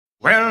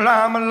Well,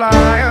 I'm a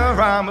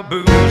liar, I'm a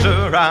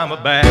boozer, I'm a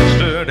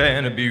bastard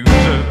and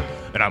abuser,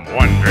 and I'm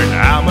wondering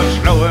how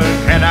much lower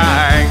can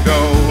I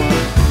go?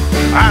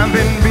 I've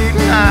been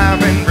beaten, I've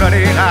been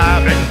bloodied,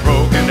 I've been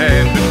broken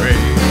and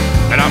betrayed,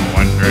 and I'm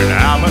wondering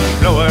how much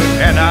lower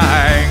can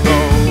I go?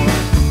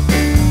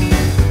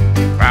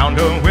 Found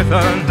her with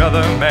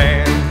another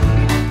man,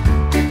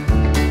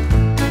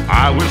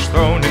 I was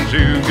thrown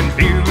into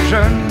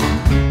confusion.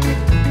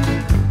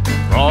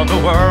 All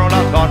the world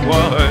I thought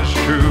was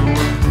true,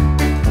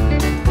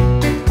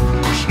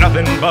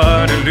 nothing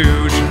but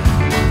illusion.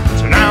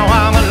 So now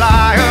I'm a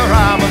liar,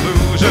 I'm a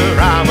loser,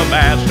 I'm a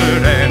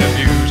bastard and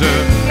abuser,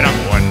 and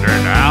I'm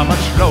wondering how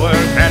much lower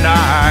can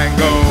I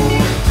go?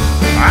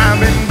 I've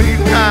been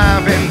beaten,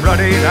 I've been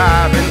bloodied,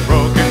 I've been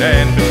broken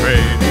and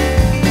betrayed,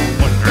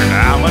 wondering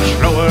how much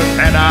lower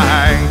can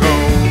I go?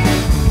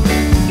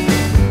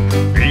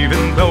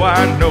 Even though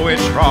I know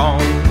it's wrong,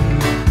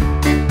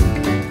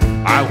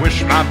 I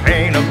wish my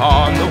pain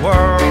upon the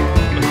world.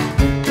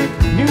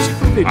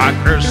 I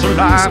curse the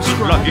lives of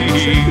lucky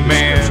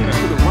men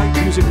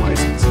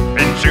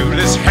into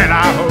this hell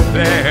I hope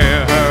they're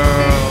hurled.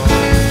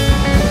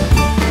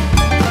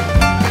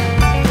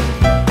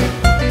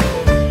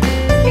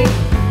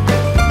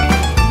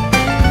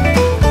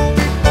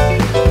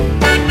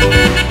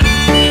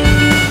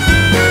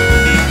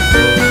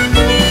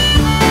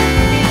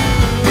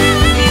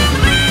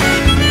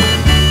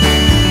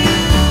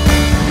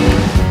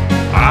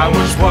 I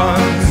was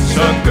once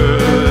a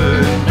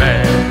good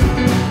man,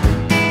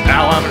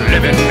 now I'm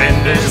living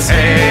in this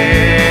hell.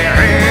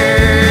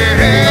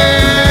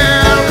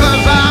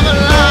 'Cause I'm a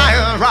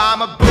liar,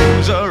 I'm a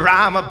boozer,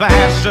 I'm a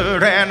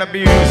bastard and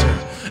abuser,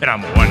 and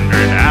I'm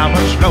wondering how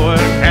much lower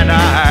can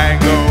I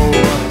go?